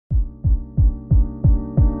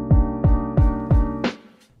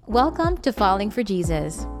Welcome to Falling for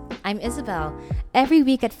Jesus. I'm Isabel. Every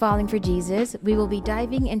week at Falling for Jesus, we will be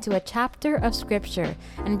diving into a chapter of Scripture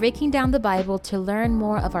and breaking down the Bible to learn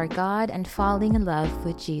more of our God and falling in love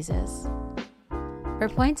with Jesus. For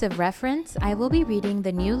points of reference, I will be reading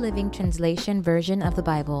the New Living Translation version of the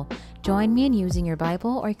Bible. Join me in using your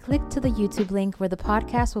Bible or click to the YouTube link where the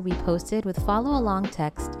podcast will be posted with follow-along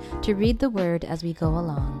text to read the Word as we go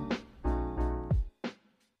along.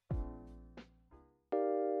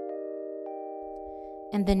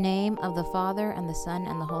 In the name of the Father, and the Son,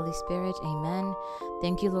 and the Holy Spirit, amen.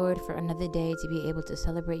 Thank you, Lord, for another day to be able to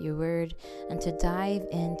celebrate your word and to dive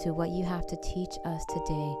into what you have to teach us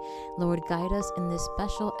today. Lord, guide us in this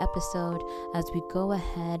special episode as we go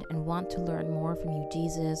ahead and want to learn more from you,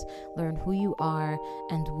 Jesus, learn who you are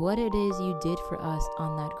and what it is you did for us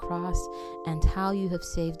on that cross and how you have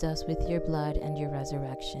saved us with your blood and your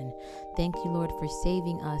resurrection. Thank you, Lord, for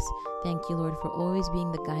saving us. Thank you, Lord, for always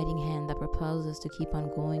being the guiding hand that propels us to keep on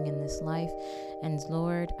going in this life. And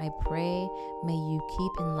Lord, I pray, may you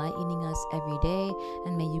keep enlightening us every day,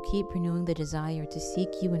 and may you keep renewing the desire to seek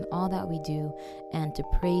you in all that we do and to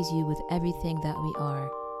praise you with everything that we are.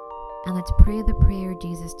 And let's pray the prayer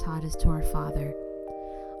Jesus taught us to our Father.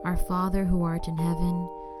 Our Father who art in heaven,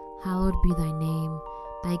 hallowed be thy name.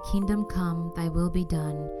 Thy kingdom come, thy will be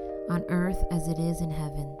done, on earth as it is in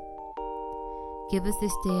heaven. Give us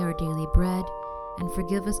this day our daily bread, and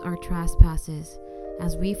forgive us our trespasses,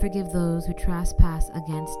 as we forgive those who trespass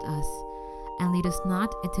against us. And lead us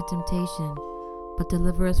not into temptation, but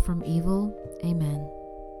deliver us from evil. Amen.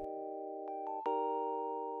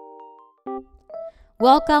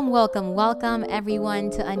 Welcome everyone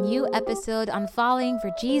to a new episode on Falling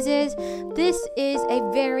for Jesus. This is a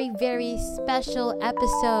very, very special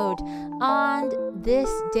episode. On this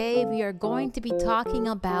day, we are going to be talking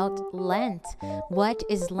about Lent. What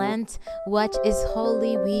is Lent? What is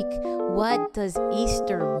Holy Week? What does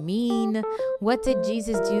Easter mean? What did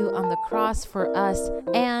Jesus do on the cross for us?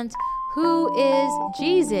 And who is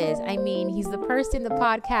Jesus? I mean, he's the person the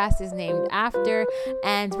podcast is named after,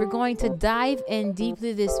 and we're going to dive in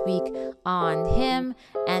deeply this week on him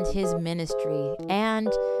and his ministry.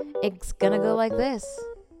 And it's gonna go like this.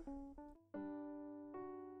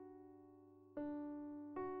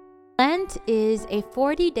 Lent is a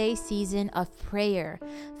 40-day season of prayer,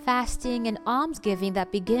 fasting, and almsgiving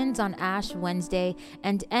that begins on Ash Wednesday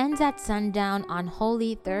and ends at sundown on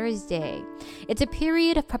Holy Thursday. It's a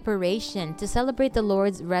period of preparation to celebrate the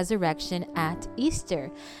Lord's resurrection at Easter.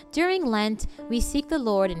 During Lent, we seek the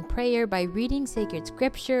Lord in prayer by reading sacred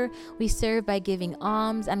scripture, we serve by giving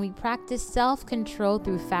alms, and we practice self-control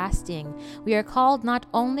through fasting. We are called not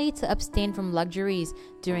only to abstain from luxuries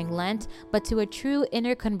during Lent, but to a true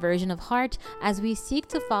inner conversion of heart as we seek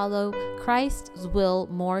to follow Christ's will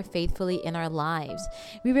more faithfully in our lives.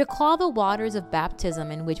 We recall the waters of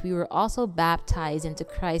baptism in which we were also baptized into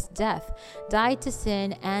Christ's death, died to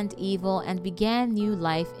sin and evil, and began new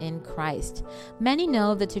life in Christ. Many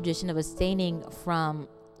know the tradition of abstaining from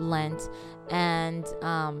Lent and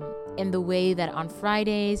in the way that on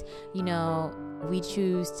Fridays, we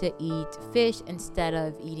choose to eat fish instead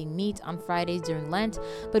of eating meat on Fridays during Lent,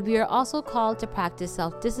 but we are also called to practice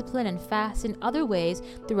self-discipline and fast in other ways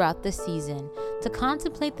throughout the season, to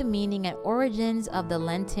contemplate the meaning and origins of the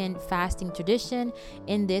Lenten fasting tradition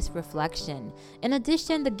in this reflection. In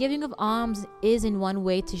addition, the giving of alms is in one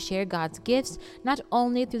way to share God's gifts, not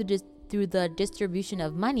only through the distribution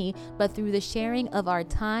of money, but through the sharing of our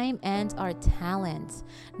time and our talents.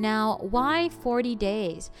 Now, why 40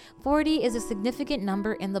 days? 40 is a significant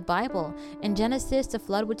number in the Bible. In Genesis, the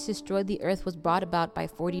flood which destroyed the earth was brought about by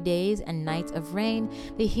 40 days and nights of rain.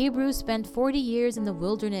 The Hebrews spent 40 years in the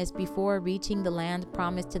wilderness before reaching the land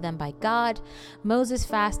promised to them by God. Moses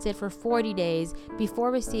fasted for 40 days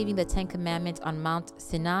before receiving the 10 Commandments on Mount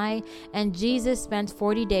Sinai, and Jesus spent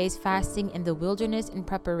 40 days fasting in the wilderness in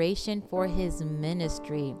preparation for his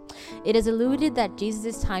ministry. It is alluded that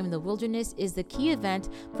Jesus' time in the wilderness is the key event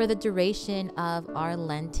for the duration of our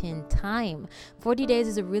Lenten time. 40 days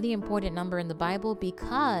is a really important number in the Bible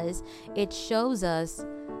because it shows us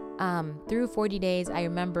through 40 days. I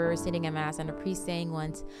remember sitting in Mass and a priest saying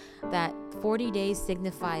once that 40 days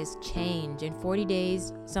signifies change. In 40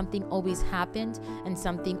 days, something always happened and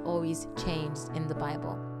something always changed in the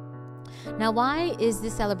Bible. Now, why is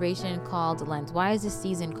this celebration called Lent? Why is this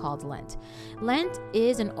season called Lent? Lent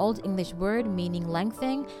is an Old English word meaning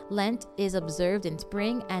lengthening. Lent is observed in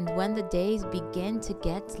spring and when the days begin to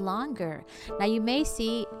get longer. Now, you may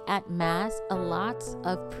see at Mass a lot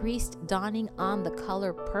of priests donning on the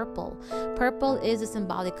color purple. Purple is a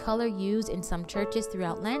symbolic color used in some churches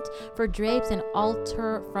throughout Lent for drapes and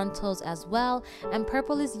altar frontals as well. And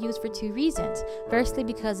purple is used for two reasons. Firstly,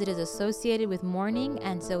 because it is associated with mourning,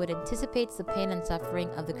 and so it anticipates the pain and suffering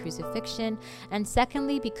of the crucifixion. And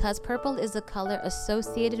secondly, because purple is a color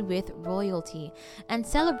associated with royalty and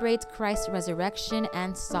celebrates Christ's resurrection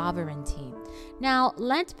and sovereignty. Now,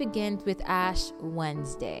 Lent begins with Ash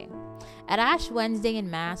Wednesday. At Ash Wednesday in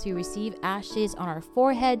Mass, we receive ashes on our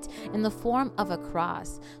foreheads in the form of a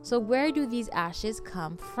cross. So where do these ashes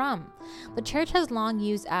come from? The Church has long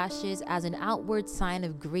used ashes as an outward sign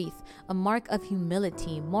of grief, a mark of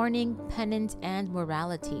humility, mourning, penance, and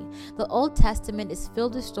morality. The Old Testament is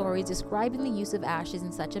filled with stories describing the use of ashes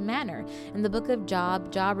in such a manner. In the book of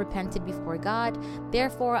Job, Job repented before God.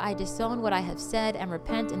 Therefore, I disown what I have said and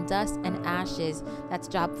repent in dust and ashes. That's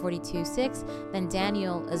Job 42:6. Then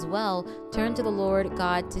Daniel as well turned to the Lord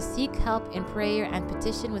God to seek help in prayer and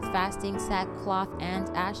petition with fasting, sackcloth, and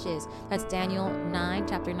ashes. That's Daniel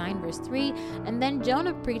chapter 9, verse 3. And then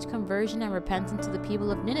Jonah preached conversion and repentance to the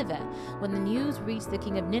people of Nineveh. When the news reached the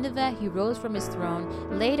king of Nineveh, he rose from his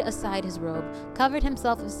throne, laid aside his robe, covered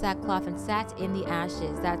himself with sackcloth, and sat in the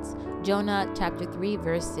ashes. That's Jonah chapter 3,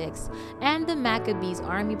 verse 6. And the Maccabees'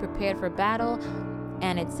 army prepared for battle.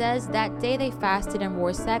 And it says, that day they fasted and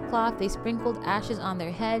wore sackcloth. They sprinkled ashes on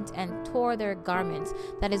their heads and tore their garments.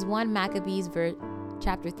 That is 1 Maccabees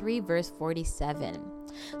chapter 3, verse 47.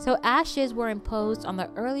 So ashes were imposed on the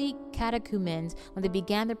early catechumens when they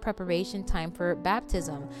began their preparation time for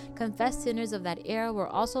baptism. Confessed sinners of that era were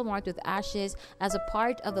also marked with ashes as a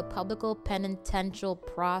part of the public penitential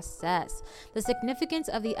process. The significance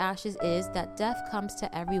of the ashes is that death comes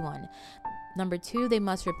to everyone. Number 2, they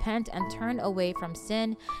must repent and turn away from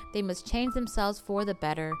sin. They must change themselves for the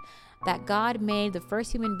better. That God made the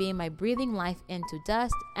first human being by breathing life into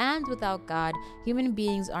dust, and without God, human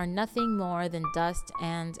beings are nothing more than dust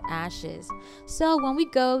and ashes. So when we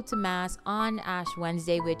go to Mass on Ash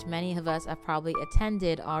Wednesday, which many of us have probably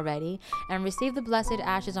attended already, and receive the blessed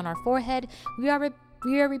ashes on our forehead,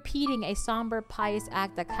 we are repeating a somber, pious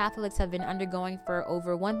act that Catholics have been undergoing for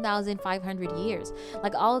over 1,500 years.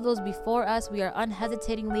 Like all of those before us, we are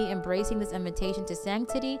unhesitatingly embracing this invitation to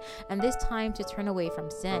sanctity and this time to turn away from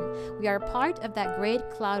sin. We are part of that great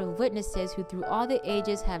cloud of witnesses who through all the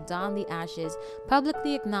ages have donned the ashes,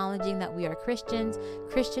 publicly acknowledging that we are Christians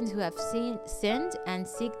who have sinned and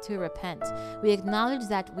seek to repent. We acknowledge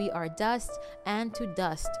that we are dust, and to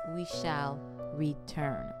dust we shall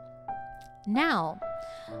return. Now,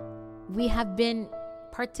 we have been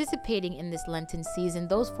participating in this Lenten season.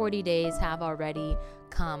 Those 40 days have already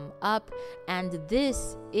come up, and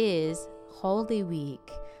this is Holy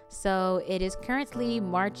Week. So it is currently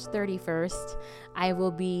March 31st. I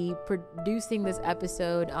will be producing this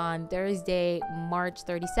episode on Thursday, March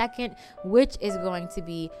 32nd, which is going to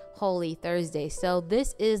be Holy Thursday. So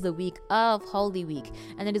this is the week of Holy Week,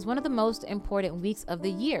 and it is one of the most important weeks of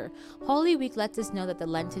the year. Holy Week lets us know that the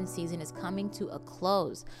Lenten season is coming to a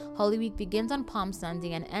close. Holy Week begins on Palm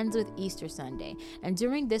Sunday and ends with Easter Sunday. And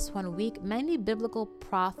during this 1 week, many biblical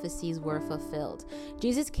prophecies were fulfilled.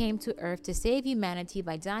 Jesus came to earth to save humanity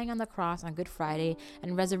by dying on the cross on Good Friday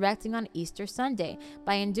and resurrecting on Easter Sunday.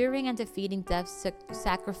 By enduring and defeating death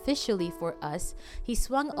sacrificially for us, he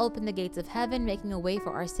swung open the gates of heaven, making a way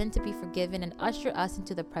for our sin to be forgiven and usher us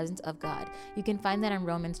into the presence of God. You can find that in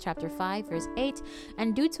Romans chapter 5, verse 8.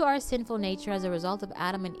 And due to our sinful nature as a result of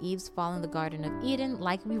Adam and Eve's fall in the Garden of Eden,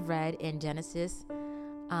 like we read in Genesis,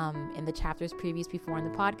 in the chapters previous before in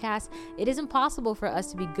the podcast, it is impossible for us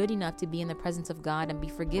to be good enough to be in the presence of God and be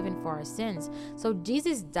forgiven for our sins. So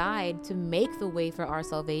Jesus died to make the way for our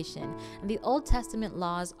salvation. And the Old Testament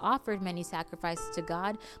laws offered many sacrifices to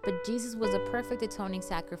God, but Jesus was a perfect atoning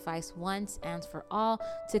sacrifice once and for all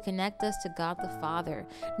to connect us to God the Father.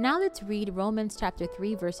 Now let's read Romans chapter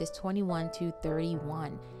 3, verses 21 to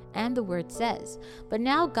 31. And the word says, "But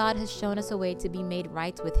now God has shown us a way to be made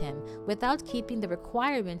right with him, without keeping the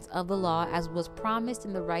requirements of the law as was promised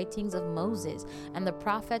in the writings of Moses and the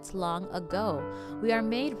prophets long ago. We are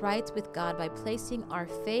made right with God by placing our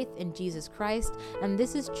faith in Jesus Christ, and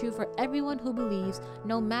this is true for everyone who believes,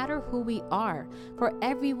 no matter who we are. For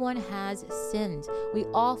everyone has sinned. We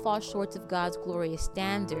all fall short of God's glorious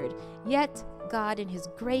standard. Yet God in his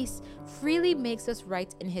grace freely makes us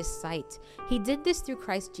right in his sight. He did this through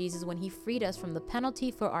Christ Jesus when he freed us from the penalty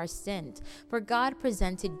for our sins. For God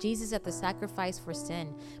presented Jesus as the sacrifice for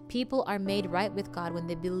sin. People are made right with God when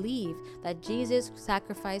they believe that Jesus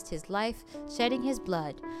sacrificed his life, shedding his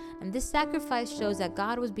blood. And this sacrifice shows that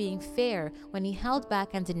God was being fair when he held back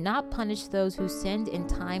and did not punish those who sinned in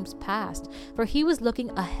times past, for he was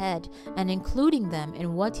looking ahead and including them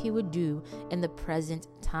in what he would do in the present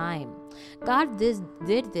time. God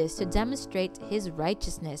did this to demonstrate his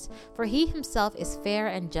righteousness, for he himself is fair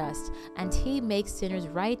and just, and he makes sinners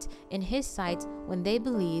right in his sight when they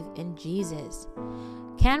believe in Jesus.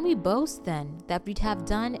 Can we boast then that we have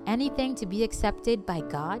done anything to be accepted by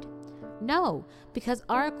God? No, because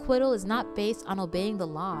our acquittal is not based on obeying the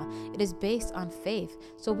law. It is based on faith.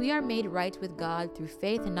 So we are made right with God through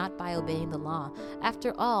faith and not by obeying the law.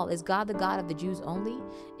 After all, is God the God of the Jews only?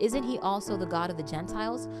 Isn't he also the God of the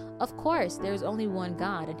Gentiles? Of course, there is only one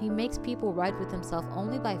God, and he makes people right with himself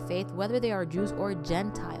only by faith, whether they are Jews or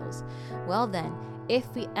Gentiles. Well then,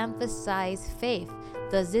 if we emphasize faith,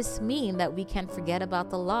 does this mean that we can forget about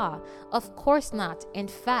the law? Of course not. In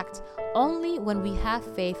fact, only when we have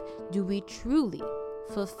faith do we truly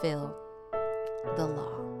fulfill the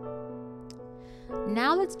law.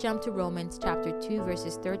 Now let's jump to Romans chapter 2,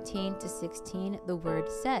 verses 13 to 16. The word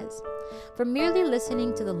says, "For merely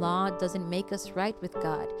listening to the law doesn't make us right with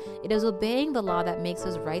God. It is obeying the law that makes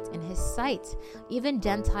us right in his sight. Even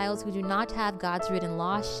Gentiles who do not have God's written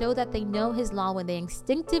law show that they know his law when they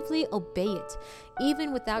instinctively obey it,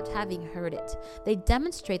 even without having heard it. They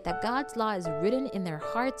demonstrate that God's law is written in their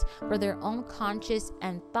hearts for their own conscience,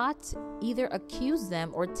 and thoughts either accuse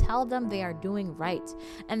them or tell them they are doing right.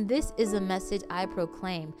 And this is a message I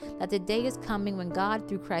proclaim, that the day is coming when God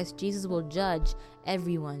through Christ Jesus will judge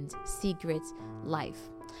everyone's secret life."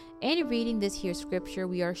 In reading this here scripture,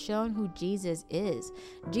 we are shown who Jesus is.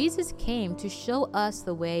 Jesus came to show us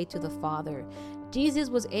the way to the Father. Jesus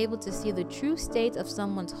was able to see the true state of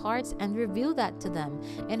someone's hearts and reveal that to them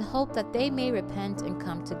in hope that they may repent and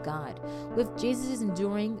come to God. With Jesus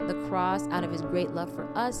enduring the cross out of his great love for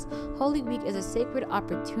us, Holy Week is a sacred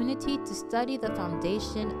opportunity to study the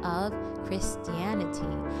foundation of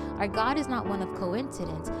Christianity. Our God is not one of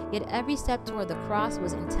coincidence, yet every step toward the cross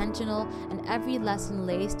was intentional, and every lesson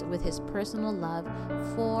laced with his personal love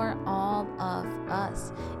for all of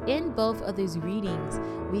us. In both of these readings,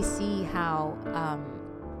 we see how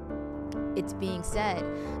it's being said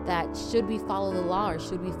that should we follow the law or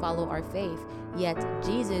should we follow our faith? Yet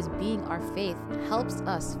Jesus, being our faith, helps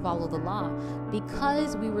us follow the law.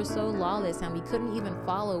 Because we were so lawless and we couldn't even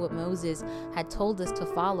follow what Moses had told us to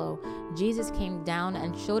follow, Jesus came down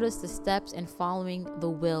and showed us the steps in following the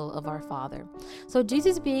will of our Father. So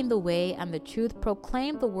Jesus, being the way and the truth,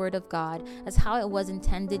 proclaimed the word of God as how it was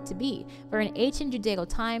intended to be. For in ancient Judaic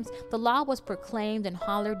times, the law was proclaimed and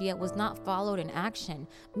hollered, yet was not followed in action,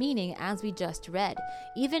 meaning, as we just read,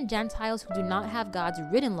 even Gentiles who do not have God's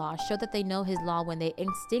written law show that they know his law when they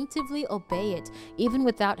instinctively obey it, even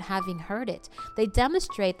without having heard it. They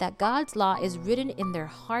demonstrate that God's law is written in their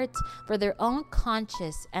hearts for their own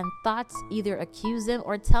conscience, and thoughts either accuse them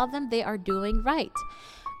or tell them they are doing right.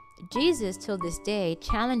 Jesus, till this day,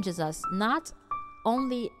 challenges us not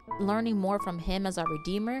only learning more from him as our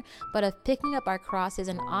Redeemer, but of picking up our crosses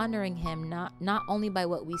and honoring him not only by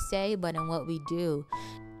what we say, but in what we do.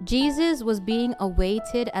 Jesus was being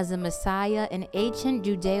awaited as a Messiah in ancient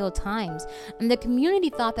Judeo times, and the community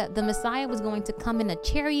thought that the Messiah was going to come in a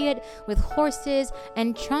chariot with horses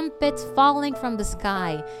and trumpets falling from the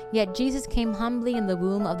sky. Yet Jesus came humbly in the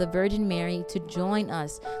womb of the Virgin Mary to join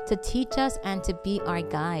us, to teach us, and to be our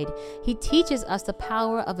guide. He teaches us the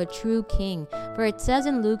power of a true king, for it says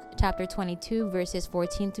in Luke chapter 22, verses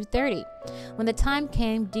 14 to 30. When the time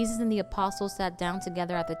came, Jesus and the apostles sat down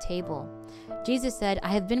together at the table. Jesus said, "I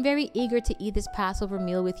have been very eager to eat this Passover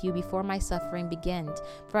meal with you before my suffering begins.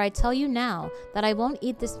 For I tell you now that I won't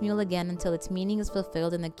eat this meal again until its meaning is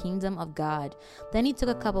fulfilled in the kingdom of God." Then he took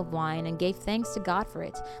a cup of wine and gave thanks to God for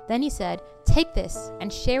it. Then he said, "Take this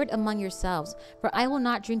and share it among yourselves, for I will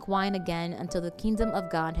not drink wine again until the kingdom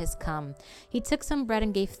of God has come." He took some bread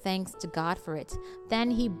and gave thanks to God for it.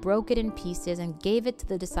 Then he broke it in pieces and gave it to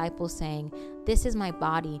the disciples, saying, "This is my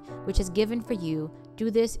body, which is given for you.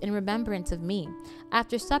 Do this in remembrance of me."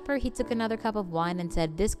 After supper, he took another cup of wine and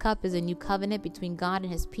said, "This cup is a new covenant between God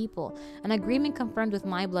and his people, an agreement confirmed with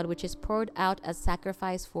my blood, which is poured out as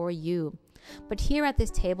sacrifice for you. But here at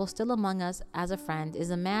this table, still among us as a friend, is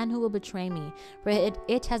a man who will betray me. For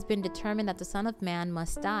it has been determined that the Son of Man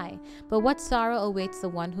must die. But what sorrow awaits the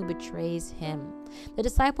one who betrays him?" The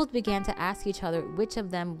disciples began to ask each other which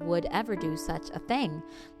of them would ever do such a thing.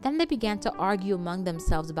 Then they began to argue among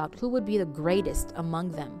themselves about who would be the greatest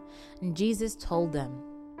among them. And Jesus told them,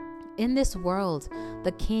 "In this world,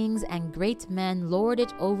 the kings and great men lord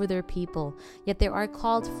it over their people, yet they are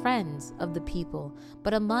called friends of the people.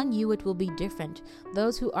 But among you it will be different.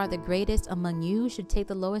 Those who are the greatest among you should take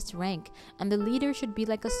the lowest rank, and the leader should be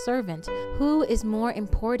like a servant. Who is more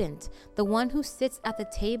important, the one who sits at the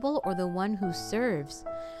table or the one who serves?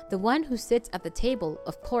 The one who sits at the table,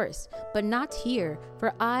 of course, but not here,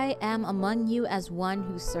 for I am among you as one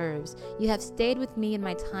who serves. You have stayed with me in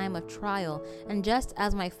my time of trial, and just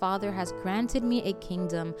as my Father has granted me a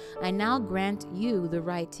kingdom, I now grant you the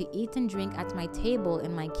right to eat and drink at my table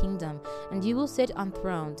in my kingdom, and you will sit on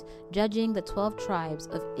thrones, judging the 12 tribes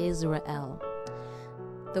of Israel."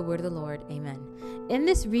 The word of the Lord. Amen. In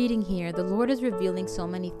this reading here, the Lord is revealing so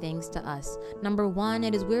many things to us. Number one,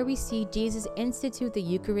 it is where we see Jesus institute the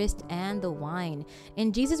Eucharist and the wine.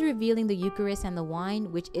 In Jesus revealing the Eucharist and the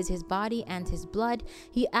wine, which is his body and his blood,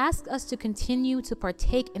 he asks us to continue to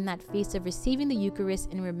partake in that feast of receiving the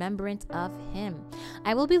Eucharist in remembrance of him.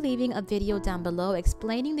 I will be leaving a video down below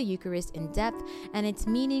explaining the Eucharist in depth and its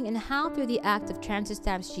meaning and how through the act of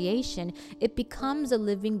transubstantiation it becomes a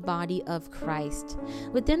living body of Christ.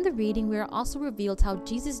 Within the reading, we are also revealed how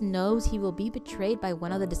Jesus knows he will be betrayed by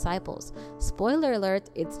one of the disciples. Spoiler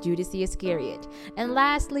alert, it's Judas Iscariot. And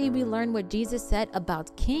lastly, we learn what Jesus said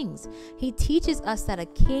about kings. He teaches us that a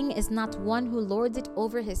king is not one who lords it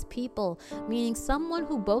over his people, meaning someone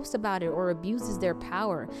who boasts about it or abuses their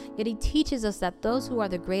power. Yet he teaches us that those who are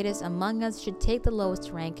the greatest among us should take the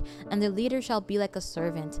lowest rank, and the leader shall be like a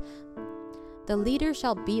servant. The leader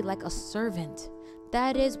shall be like a servant.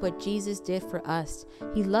 That is what Jesus did for us.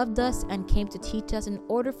 He loved us and came to teach us in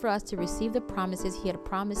order for us to receive the promises he had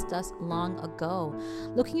promised us long ago.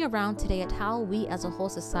 Looking around today at how we as a whole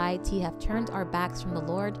society have turned our backs from the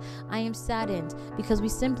Lord, I am saddened because we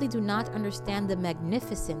simply do not understand the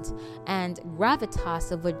magnificence and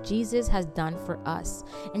gravitas of what Jesus has done for us.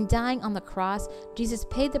 In dying on the cross, Jesus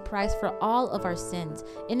paid the price for all of our sins.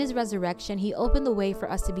 In his resurrection, he opened the way for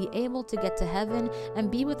us to be able to get to heaven and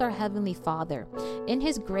be with our Heavenly Father. In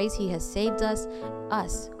his grace, he has saved us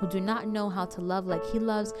who do not know how to love like he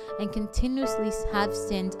loves and continuously have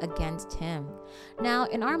sinned against him. Now,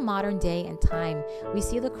 in our modern day and time, we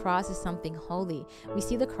see the cross as something holy. We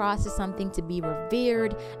see the cross as something to be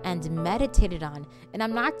revered and meditated on. And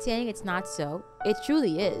I'm not saying it's not so. It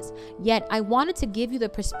truly is. Yet, I wanted to give you the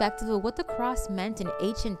perspective of what the cross meant in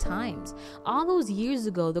ancient times. All those years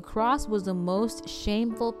ago, the cross was the most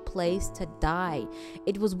shameful place to die.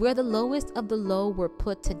 It was where the lowest of the low were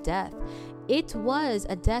put to death. It was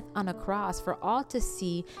a death on a cross for all to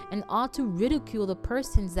see and all to ridicule the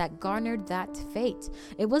persons that garnered that fate.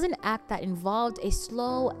 It was an act that involved a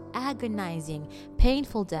slow, agonizing,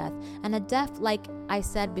 painful death, and a death, like I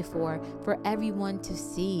said before, for everyone to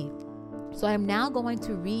see. So I am now going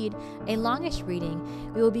to read a longish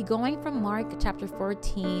reading. We will be going from Mark chapter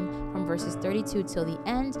 14 from verses 32 till the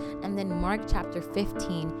end, and then Mark chapter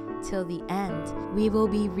 15 till the end. We will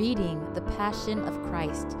be reading the Passion of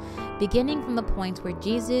Christ, beginning from the point where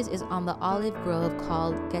Jesus is on the olive grove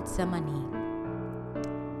called Gethsemane.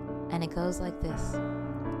 And it goes like this.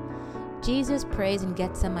 Jesus prays in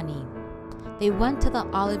Gethsemane. They went to the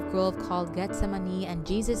olive grove called Gethsemane, and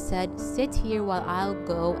Jesus said, "Sit here while I'll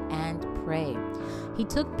go and pray." He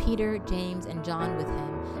took Peter, James, and John with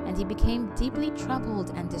him, and he became deeply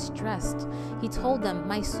troubled and distressed. He told them,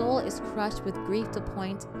 "My soul is crushed with grief to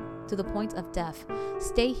the point of death.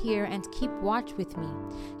 Stay here and keep watch with me."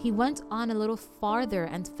 He went on a little farther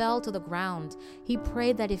and fell to the ground. He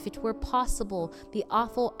prayed that if it were possible, the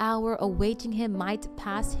awful hour awaiting him might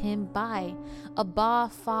pass him by. "Abba,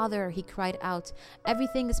 Father," he cried out,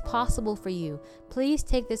 "everything is possible for you. Please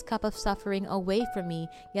take this cup of suffering away from me,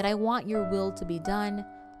 yet I want your will to be done,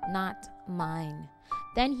 not mine."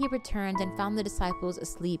 Then he returned and found the disciples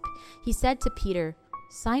asleep. He said to Peter,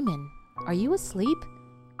 "Simon, are you asleep?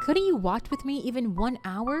 Couldn't you watch with me even 1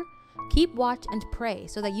 hour? Keep watch and pray,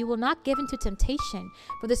 so that you will not give into temptation,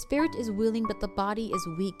 for the spirit is willing, but the body is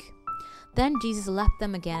weak." Then Jesus left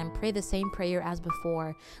them again and prayed the same prayer as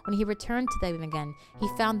before. When he returned to them again, he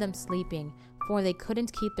found them sleeping, for they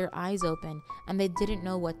couldn't keep their eyes open, and they didn't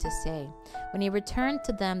know what to say. When he returned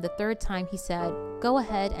to them the third time, he said, "Go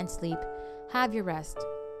ahead and sleep. Have your rest."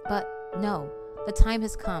 But no. The time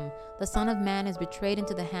has come. The Son of Man is betrayed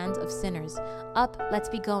into the hands of sinners. Up, let's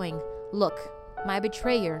be going. Look, My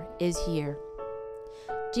betrayer is here."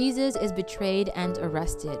 Jesus is betrayed and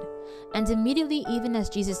arrested. And immediately, even as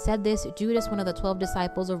Jesus said this, Judas, one of the 12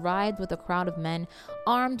 disciples, arrived with a crowd of men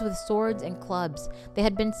armed with swords and clubs. They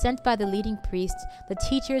had been sent by the leading priests, the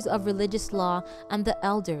teachers of religious law, and the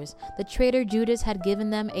elders. The traitor Judas had given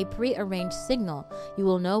them a prearranged signal: "You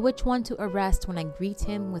will know which one to arrest when I greet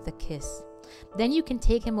him with a kiss. Then you can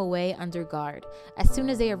take him away under guard." As soon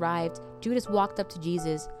as they arrived, Judas walked up to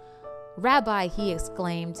Jesus. "Rabbi," he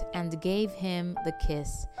exclaimed, and gave him the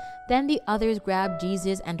kiss. Then the others grabbed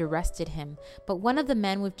Jesus and arrested him. But one of the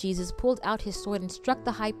men with Jesus pulled out his sword and struck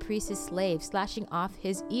the high priest's slave, slashing off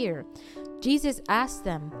his ear. Jesus asked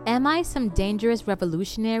them, "Am I some dangerous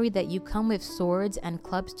revolutionary that you come with swords and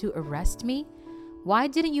clubs to arrest me? Why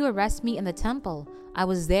didn't you arrest me in the temple? I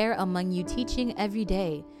was there among you teaching every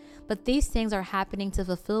day. But these things are happening to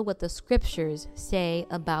fulfill what the scriptures say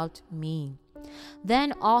about me."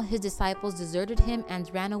 Then all his disciples deserted him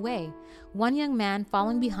and ran away. One young man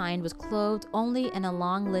following behind was clothed only in a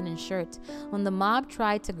long linen shirt. When the mob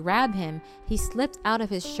tried to grab him, he slipped out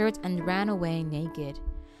of his shirt and ran away naked.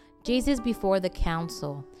 Jesus before the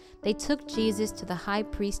council. They took Jesus to the high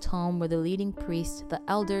priest's home where the leading priests, the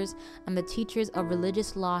elders, and the teachers of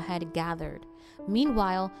religious law had gathered.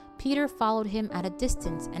 Meanwhile, Peter followed him at a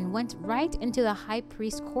distance and went right into the high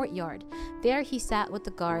priest's courtyard. There he sat with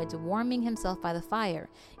the guards, warming himself by the fire.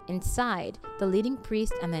 Inside, the leading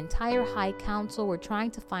priest and the entire high council were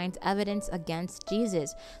trying to find evidence against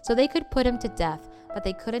Jesus so they could put him to death, but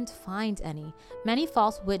they couldn't find any. Many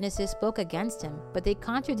false witnesses spoke against him, but they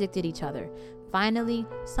contradicted each other. Finally,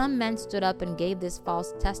 some men stood up and gave this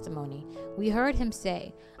false testimony. "We heard him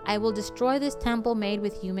say, 'I will destroy this temple made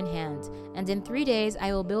with human hands, and in 3 days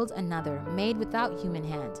I will build another, made without human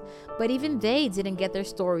hands.' But even they didn't get their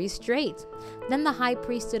stories straight." Then the high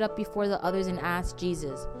priest stood up before the others and asked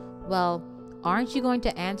Jesus, "Well, aren't you going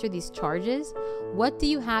to answer these charges? What do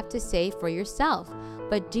you have to say for yourself?"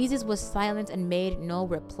 But Jesus was silent and made no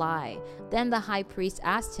reply. Then the high priest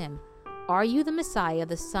asked him, "Are you the Messiah,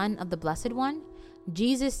 the Son of the Blessed One?"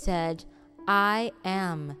 Jesus said, "I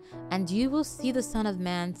am, and you will see the Son of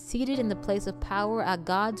Man seated in the place of power at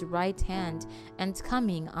God's right hand and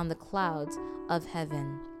coming on the clouds of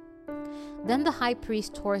heaven." Then the high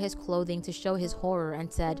priest tore his clothing to show his horror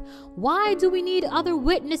and said, "Why do we need other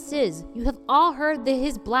witnesses? You have all heard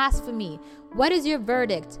his blasphemy. What is your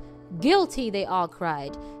verdict?" "Guilty," they all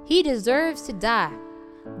cried. "He deserves to die."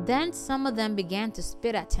 Then some of them began to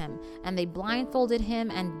spit at him, and they blindfolded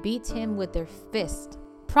him and beat him with their fists.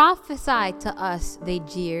 "Prophesy to us," they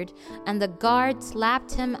jeered, and the guards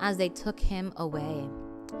slapped him as they took him away.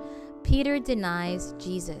 Peter denies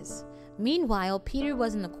Jesus. Meanwhile, Peter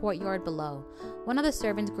was in the courtyard below. One of the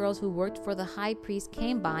servant girls who worked for the high priest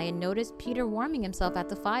came by and noticed Peter warming himself at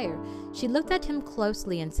the fire. She looked at him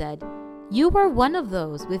closely and said, "You were one of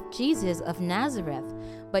those with Jesus of Nazareth."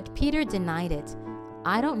 But Peter denied it.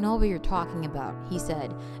 "I don't know what you're talking about," he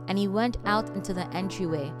said, and he went out into the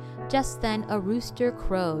entryway. Just then a rooster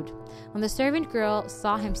crowed. When the servant girl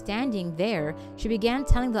saw him standing there, she began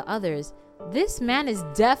telling the others, "This man is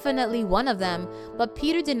definitely one of them." But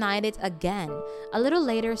Peter denied it again. A little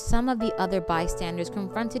later, some of the other bystanders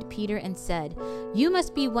confronted Peter and said, "You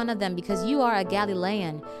must be one of them because you are a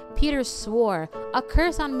Galilean." Peter swore, "A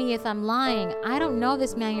curse on me if I'm lying. I don't know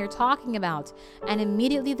this man you're talking about." And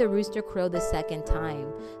immediately the rooster crowed the second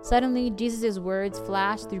time. Suddenly, Jesus' words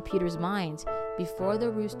flashed through Peter's mind. "Before the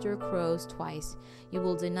rooster crows twice, you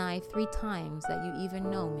will deny 3 times that you even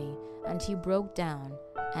know me." And he broke down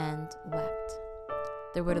and wept.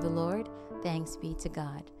 The word of the Lord. Thanks be to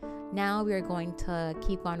God. Now we are going to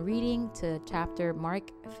keep on reading to chapter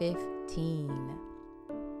Mark 15.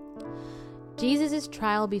 Jesus'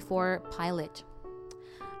 trial before Pilate.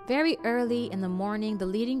 Very early in the morning, the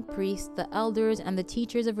leading priests, the elders, and the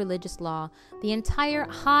teachers of religious law, the entire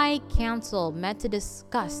high council met to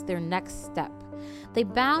discuss their next step. They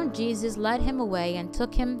bound Jesus, led him away, and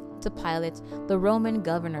took him to Pilate, the Roman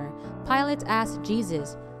governor. Pilate asked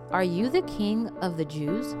Jesus, "Are you the king of the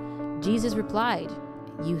Jews?" Jesus replied,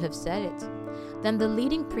 "You have said it." Then the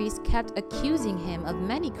leading priests kept accusing him of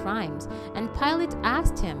many crimes, and Pilate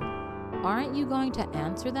asked him, "Aren't you going to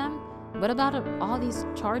answer them? What about all these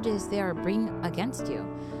charges they are bringing against you?"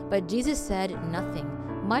 But Jesus said nothing,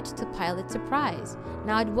 much to Pilate's surprise.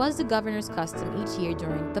 Now it was the governor's custom each year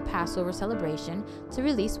during the Passover celebration to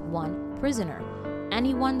release one prisoner,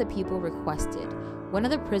 anyone the people requested. One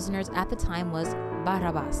of the prisoners at the time was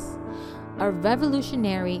Barabbas. a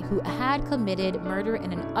revolutionary who had committed murder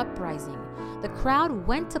in an uprising. The crowd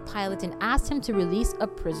went to Pilate and asked him to release a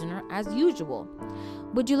prisoner as usual.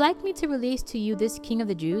 "Would you like me to release to you this king of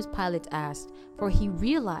the Jews?" Pilate asked, for he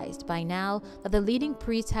realized by now that the leading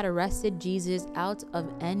priests had arrested Jesus out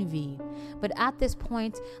of envy. But at this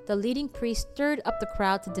point, the leading priest stirred up the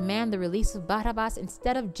crowd to demand the release of Barabbas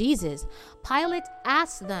instead of Jesus. Pilate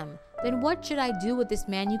asked them, "Then what should I do with this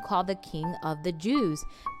man you call the king of the Jews?"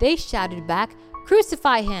 They shouted back,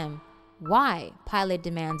 "Crucify him!" "Why?" Pilate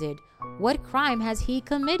demanded. "What crime has he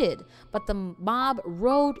committed?" But the mob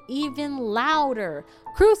roared even louder,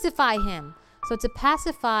 "Crucify him!" So to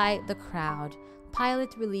pacify the crowd,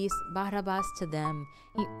 Pilate released Barabbas to them.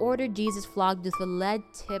 He ordered Jesus flogged with a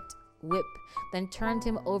lead-tipped whip, then turned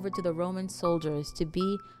him over to the Roman soldiers to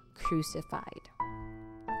be crucified.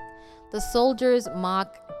 The soldiers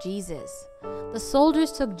mock Jesus. The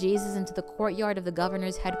soldiers took Jesus into the courtyard of the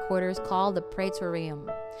governor's headquarters called the Praetorium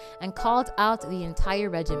and called out the entire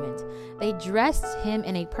regiment. They dressed him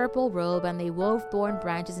in a purple robe and they wove thorn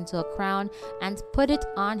branches into a crown and put it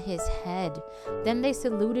on his head. Then they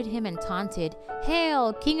saluted him and taunted,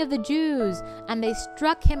 "Hail, King of the Jews!" And they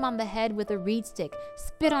struck him on the head with a reed stick,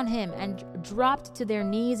 spit on him, and dropped to their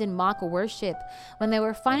knees in mock worship. When they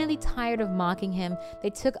were finally tired of mocking him, they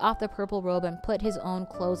took off the purple robe and put his own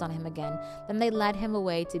clothes on him again. Then they led him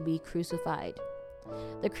away to be crucified.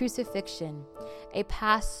 The crucifixion. A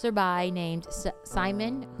passerby named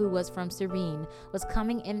Simon, who was from Cyrene, was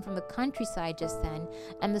coming in from the countryside just then,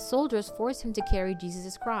 and the soldiers forced him to carry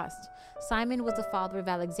Jesus' cross. Simon was the father of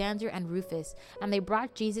Alexander and Rufus, and they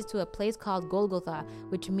brought Jesus to a place called Golgotha,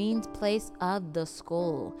 which means place of the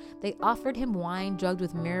skull. They offered him wine drugged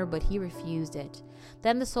with myrrh, but he refused it.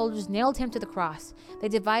 Then the soldiers nailed him to the cross. They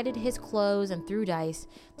divided his clothes and threw dice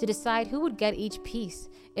to decide who would get each piece.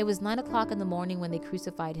 It was 9 o'clock in the morning when they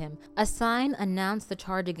crucified him. A sign announced the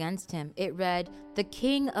charge against him. It read, "The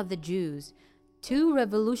King of the Jews." 2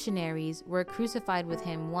 revolutionaries were crucified with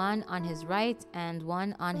him, one on his right and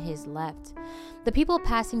one on his left. The people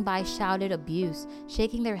passing by shouted abuse,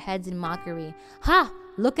 shaking their heads in mockery. "Ha!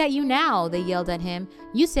 Look at you now," they yelled at him.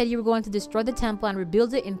 "You said you were going to destroy the temple and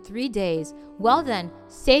rebuild it in 3 days. Well then,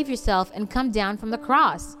 save yourself and come down from the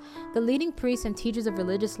cross." The leading priests and teachers of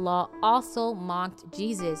religious law also mocked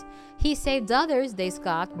Jesus. "He saved others," they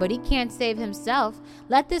scoffed, "but he can't save himself.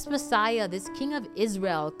 Let this Messiah, this King of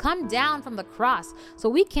Israel, come down from the cross so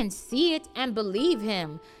we can see it and believe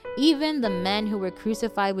him." Even the men who were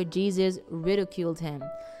crucified with Jesus ridiculed him.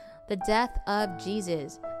 The death of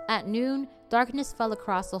Jesus. At noon, darkness fell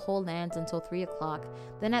across the whole land until 3 o'clock.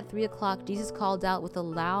 Then at 3 o'clock, Jesus called out with a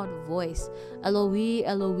loud voice, "Eloi,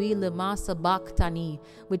 Eloi, lema sabachthani,"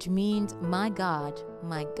 which means, my God,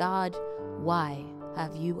 why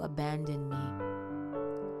have you abandoned me?"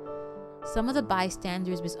 Some of the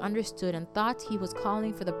bystanders misunderstood and thought he was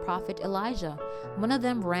calling for the prophet Elijah. One of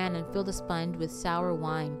them ran and filled a sponge with sour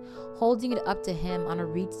wine, holding it up to him on a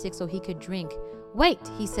reed stick so he could drink. "Wait,"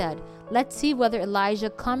 he said, "let's see whether Elijah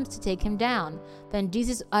comes to take him down." Then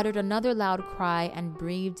Jesus uttered another loud cry and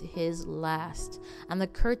breathed his last. And the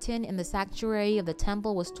curtain in the sanctuary of the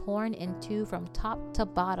temple was torn in two from top to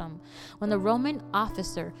bottom. When the Roman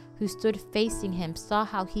officer who stood facing him saw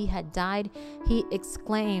how he had died, he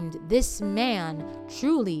exclaimed, "This man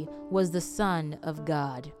truly was the Son of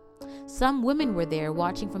God." Some women were there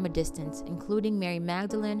watching from a distance, including Mary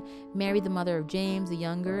Magdalene, Mary the mother of James the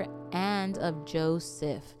younger, and of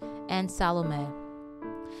Joseph, and Salome.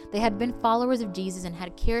 They had been followers of Jesus and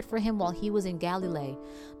had cared for him while he was in Galilee.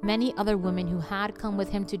 Many other women who had come with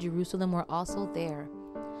him to Jerusalem were also there.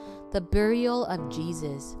 The burial of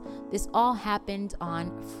Jesus. This all happened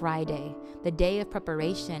on Friday, the day of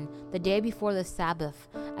preparation, the day before the Sabbath.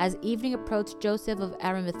 As evening approached, Joseph of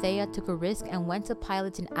Arimathea took a risk and went to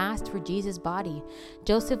Pilate and asked for Jesus' body.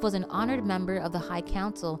 Joseph was an honored member of the High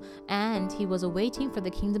Council, and he was awaiting for the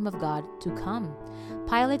kingdom of God to come.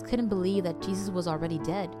 Pilate couldn't believe that Jesus was already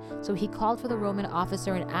dead, so he called for the Roman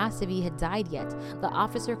officer and asked if he had died yet. The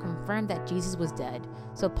officer confirmed that Jesus was dead,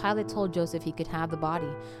 so Pilate told Joseph he could have the body.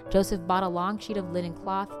 Joseph bought a long sheet of linen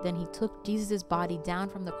cloth, then he took Jesus' body down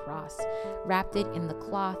from the cross, wrapped it in the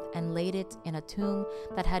cloth, and laid it in a tomb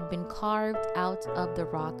that had been carved out of the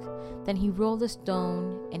rock. Then he rolled a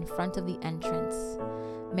stone in front of the entrance.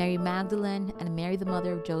 Mary Magdalene and Mary the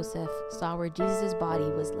mother of Joseph saw where Jesus' body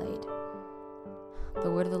was laid.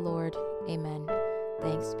 The word of the Lord. Amen.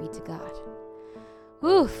 Thanks be to God.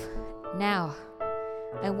 Oof. Now,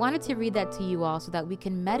 I wanted to read that to you all so that we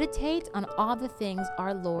can meditate on all the things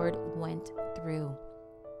our Lord went through.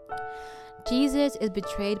 Jesus is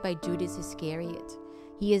betrayed by Judas Iscariot.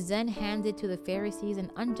 He is then handed to the Pharisees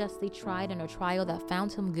and unjustly tried in a trial that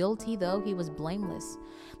found him guilty, though he was blameless.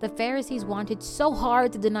 The Pharisees wanted so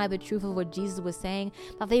hard to deny the truth of what Jesus was saying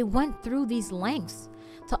that they went through these lengths.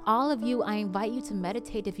 To all of you, I invite you to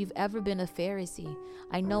meditate if you've ever been a Pharisee.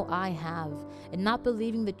 I know I have. And not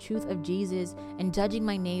believing the truth of Jesus and judging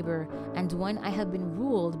my neighbor, and when I have been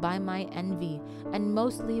ruled by my envy, and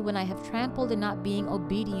mostly when I have trampled in not being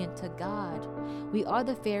obedient to God. We are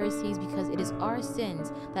the Pharisees because it is our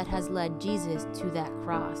sins that has led Jesus to that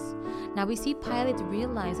cross. Now we see Pilate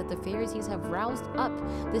realize that the Pharisees have roused up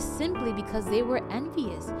this simply because they were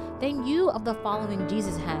envious. They knew of the following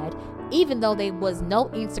Jesus had, even though there was no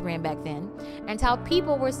Instagram back then, and how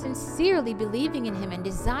people were sincerely believing in him and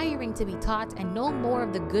desiring to be taught and know more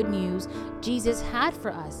of the good news Jesus had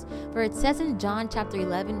for us. For it says in John chapter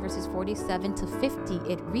 11 verses 47 to 50,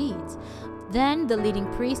 it reads, "Then the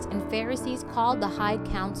leading priests and Pharisees called the high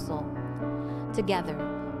council together.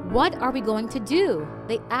 'What are we going to do?'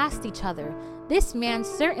 they asked each other. 'This man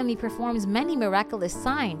certainly performs many miraculous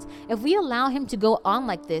signs. If we allow him to go on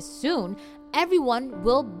like this, soon everyone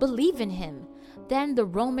will believe in him. Then the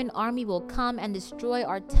Roman army will come and destroy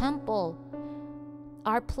our temple,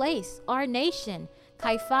 our place, our nation.'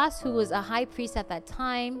 Caiaphas, who was a high priest at that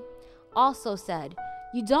time, also said,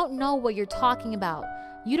 'You don't know what you're talking about.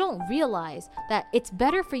 You don't realize that it's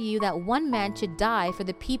better for you that one man should die for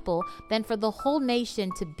the people than for the whole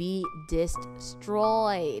nation to be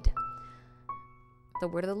destroyed.'" The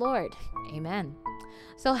word of the Lord. Amen.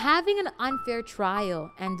 So having an unfair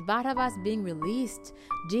trial and Barabbas being released,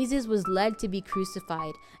 Jesus was led to be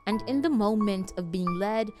crucified. And in the moment of being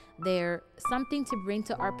led there, something to bring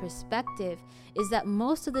to our perspective is that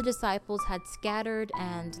most of the disciples had scattered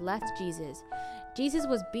and left Jesus. Jesus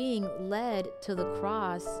was being led to the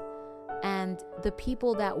cross, and the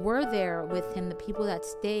people that were there with him, the people that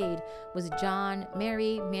stayed, was John,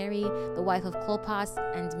 Mary, the wife of Clopas,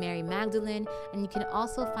 and Mary Magdalene. And you can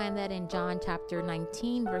also find that in John chapter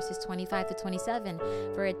 19, verses 25 to 27,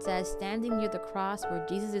 where it says, "Standing near the cross were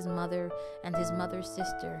Jesus' mother and his mother's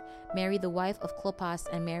sister, Mary, the wife of Clopas,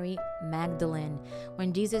 and Mary Magdalene.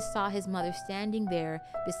 When Jesus saw his mother standing there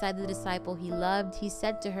beside the disciple he loved, he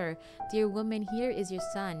said to her, 'Dear woman, here is your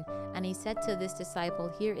son.' And he said to this disciple,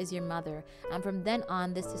 'Here is your mother.' And from then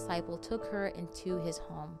on, this disciple took her into his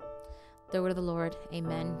home." The word of the Lord.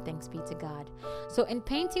 Amen. Thanks be to God. So in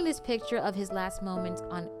painting this picture of his last moments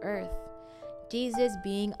on earth, Jesus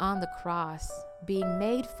being on the cross, being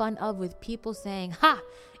made fun of with people saying, "Ha,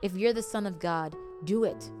 if you're the Son of God, do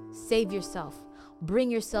it. Save yourself.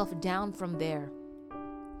 Bring yourself down from there."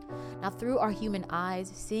 Now through our human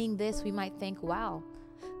eyes, seeing this, we might think, wow,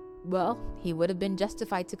 well, he would have been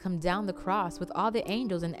justified to come down the cross with all the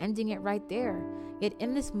angels and ending it right there. Yet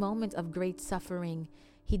in this moment of great suffering,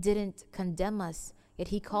 he didn't condemn us. Yet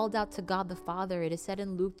he called out to God the Father. It is said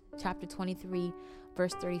in Luke chapter 23,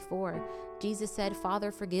 verse 34. Jesus said,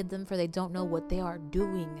 "Father, forgive them, for they don't know what they are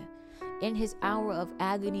doing." In his hour of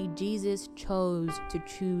agony, Jesus chose to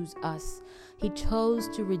choose us. He chose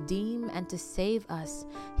to redeem and to save us.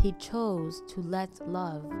 He chose to let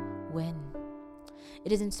love win.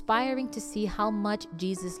 It is inspiring to see how much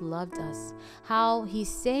Jesus loved us, how he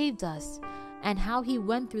saved us, and how he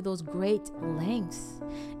went through those great lengths.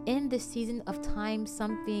 In this season of time,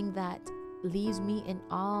 something that leaves me in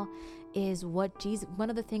awe is one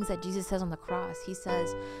of the things that Jesus says on the cross. He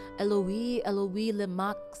says, "Eloi, Eloi,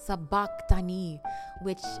 lema sabachthani,"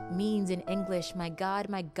 which means in English, my God,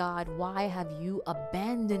 why have you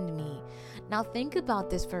abandoned me?" Now think about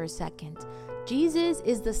this for a second. Jesus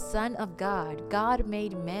is the Son of God, God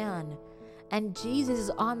made man. And Jesus is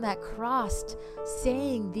on that cross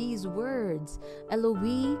saying these words,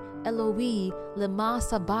 "Eloi, Eloi, lema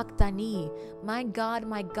sabachthani." My God,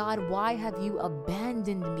 why have you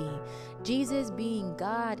abandoned me? Jesus, being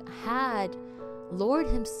God, had lowered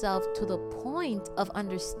himself to the point of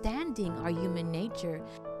understanding our human nature.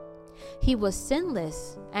 He was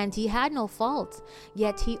sinless and he had no fault,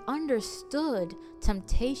 yet he understood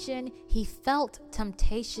temptation. He felt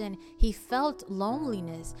temptation. He felt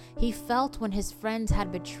loneliness. He felt when his friends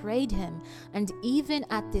had betrayed him. And even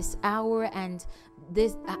at this hour and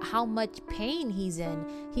this how much pain he's in,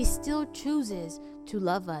 he still chooses to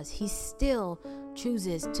love us. He still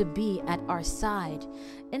chooses to be at our side.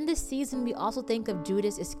 In this season, we also think of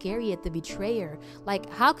Judas Iscariot, the betrayer. Like,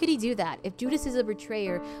 how could he do that? If Judas is a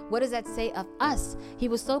betrayer, what does that say of us? He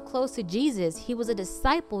was so close to Jesus. He was a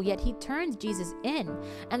disciple, yet he turned Jesus in.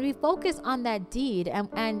 And we focus on that deed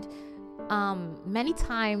and Many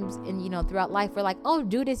times throughout life, we're like, oh,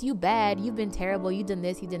 Judas, you bad, you've been terrible, you done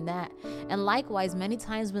this, you done that. And likewise, many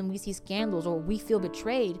times when we see scandals or we feel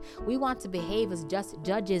betrayed, we want to behave as just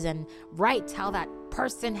judges and right how that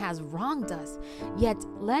person has wronged us. Yet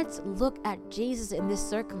let's look at Jesus in this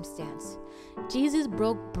circumstance. Jesus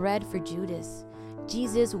broke bread for Judas.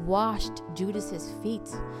 Jesus washed Judas's feet.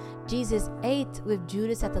 Jesus ate with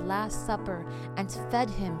Judas at the Last Supper and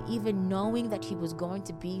fed him, even knowing that he was going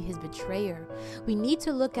to be his betrayer. We need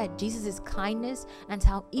to look at Jesus' kindness and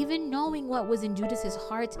how, even knowing what was in Judas's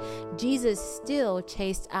heart, Jesus still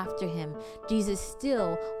chased after him. Jesus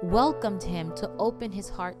still welcomed him to open his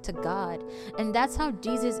heart to God. And that's how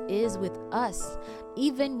Jesus is with us.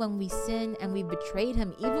 Even when we sin and we betrayed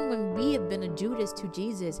him, even when we have been a Judas to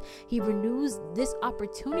Jesus, he renews this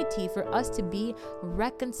opportunity for us to be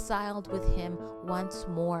reconciled with him once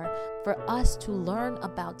more, for us to learn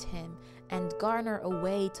about him and garner a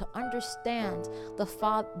way to understand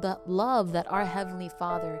the love that our Heavenly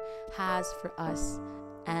Father has for us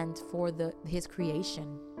and for his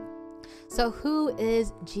creation. So who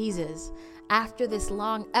is Jesus? After this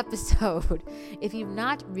long episode, if you've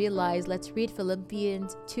not realized, let's read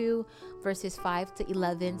Philippians 2 verses 5 to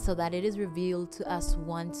 11 so that it is revealed to us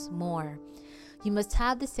once more. You must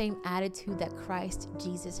have the same attitude that Christ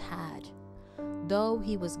Jesus had. Though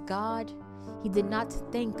he was God, he did not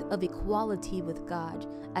think of equality with God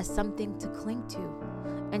as something to cling to.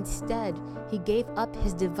 Instead, he gave up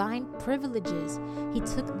his divine privileges. He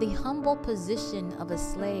took the humble position of a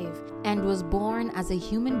slave and was born as a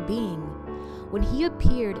human being. When he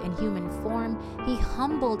appeared in human form, he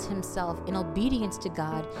humbled himself in obedience to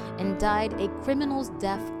God and died a criminal's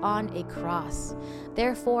death on a cross.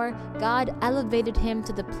 Therefore, God elevated him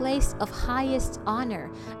to the place of highest honor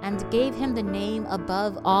and gave him the name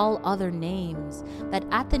above all other names, that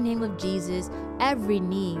at the name of Jesus every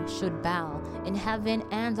knee should bow, in heaven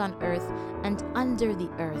and on earth and under the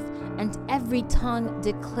earth, and every tongue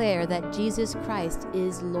declare that Jesus Christ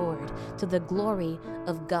is Lord, to the glory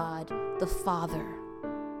of God the Father.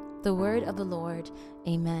 The word of the Lord.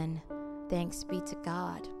 Amen. Thanks be to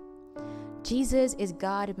God. Jesus is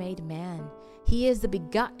God made man. He is the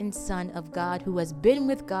begotten Son of God who has been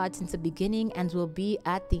with God since the beginning and will be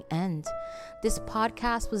at the end. This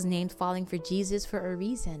podcast was named Falling for Jesus for a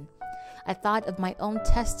reason. I thought of my own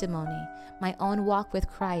testimony, my own walk with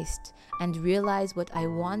Christ, and realized what I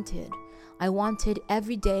wanted. I wanted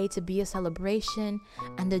every day to be a celebration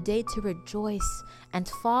and a day to rejoice and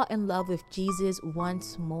fall in love with Jesus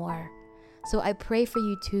once more. So I pray for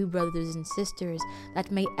you too, brothers and sisters, that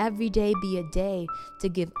may every day be a day to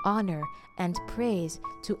give honor and praise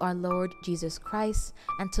to our Lord Jesus Christ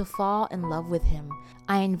and to fall in love with him.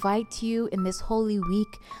 I invite you in this Holy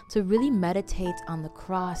Week to really meditate on the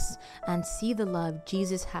cross and see the love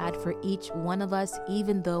Jesus had for each one of us,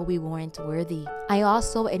 even though we weren't worthy. I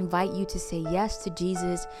also invite you to say yes to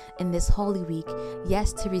Jesus in this Holy Week,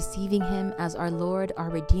 yes to receiving him as our Lord, our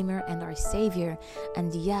Redeemer, and our Savior,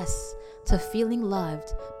 and yes to feeling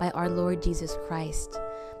loved by our Lord Jesus Christ.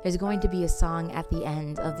 There's going to be a song at the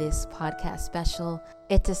end of this podcast special.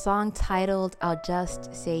 It's a song titled, I'll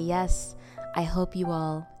Just Say Yes. I hope you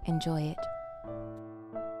all enjoy it.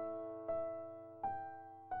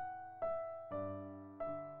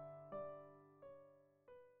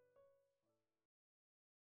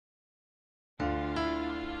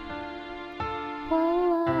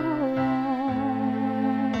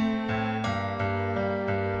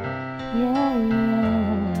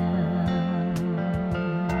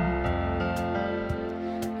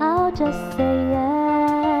 I'll just say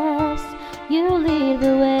yes, you lead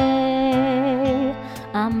the way.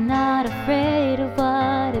 I'm not afraid of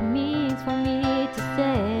what it means for me to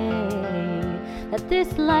say that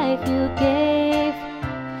this life you gave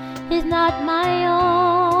is not my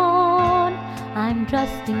own. I'm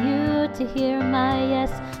trusting you to hear my yes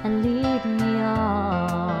and lead me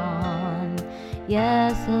on.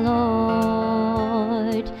 Yes,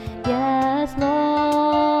 Lord, yes,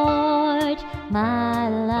 Lord, my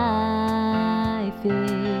life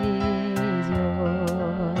is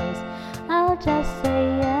yours. I'll just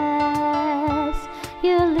say yes,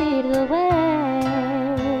 you lead the way.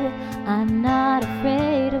 I'm not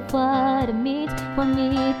afraid of what it means for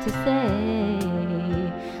me to say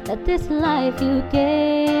that this life you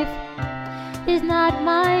gave is not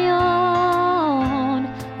my own.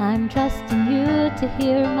 I'm trusting you to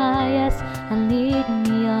hear my yes and lead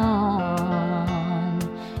me on.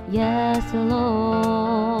 Yes,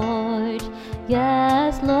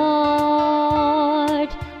 Lord,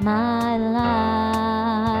 my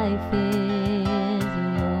life is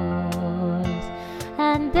yours.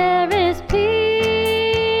 And there is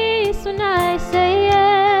peace when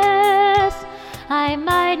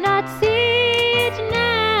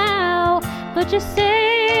you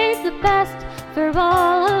save the best for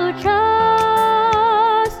all who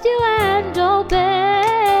trust you and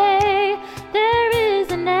obey. There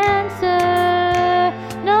is an answer,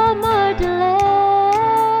 no more delay.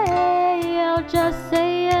 I'll just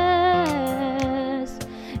say yes,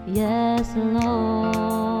 yes,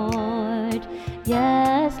 Lord,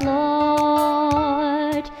 yes,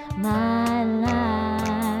 Lord. My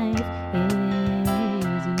life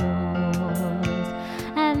is yours,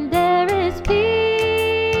 and there is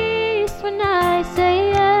peace when I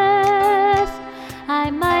say yes. I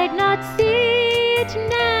might not see it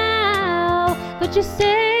now, but you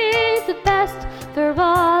save the best for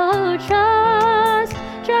all who trust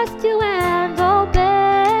you and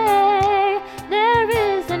obey. There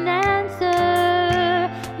is an answer,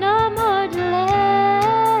 no more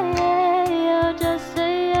delay. I'll just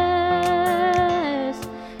say yes,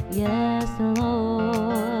 yes,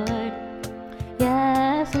 Lord,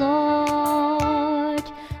 yes, Lord.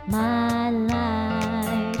 My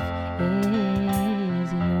life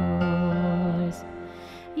is yours.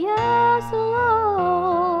 Yes,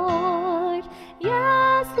 Lord,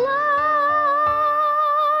 yes, Lord.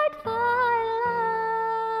 My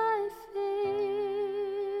life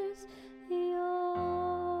is yours.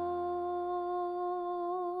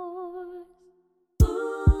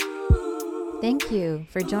 Thank you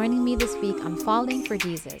for joining me this week on Falling for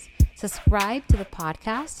Jesus. Subscribe to the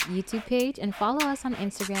podcast YouTube page and follow us on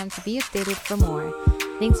Instagram to be updated for more.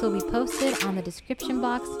 Links will be posted on the description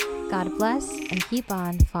box. God bless and keep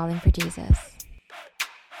on falling for Jesus.